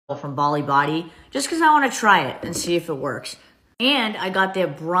from Bali Body just because I want to try it and see if it works. And I got their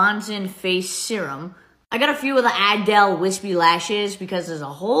Bronzing Face Serum. I got a few of the Adele Wispy Lashes because there's a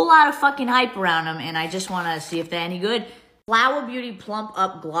whole lot of fucking hype around them, and I just want to see if they're any good. Flower Beauty Plump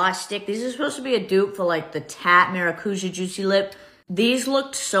Up Gloss Stick. These are supposed to be a dupe for like the Tat Maracuja Juicy Lip. These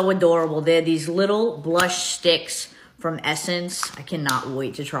looked so adorable. They're these little blush sticks from Essence. I cannot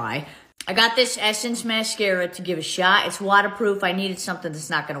wait to try. I got this Essence mascara to give a shot. It's waterproof. I needed something that's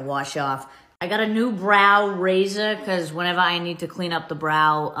not going to wash off. I got a new brow razor because whenever I need to clean up the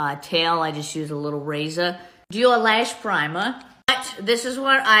brow tail, I just use a little razor. Dior Lash Primer. But this is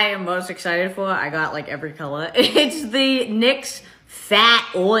what I am most excited for. I got like every color. It's the NYX Fat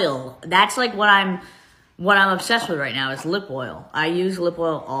Oil. That's like what I'm obsessed with right now is lip oil. I use lip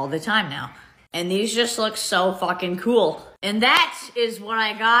oil all the time now. And these just look so fucking cool. And that is what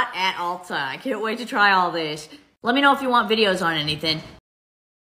I got at Ulta. I can't wait to try all this. Let me know if you want videos on anything.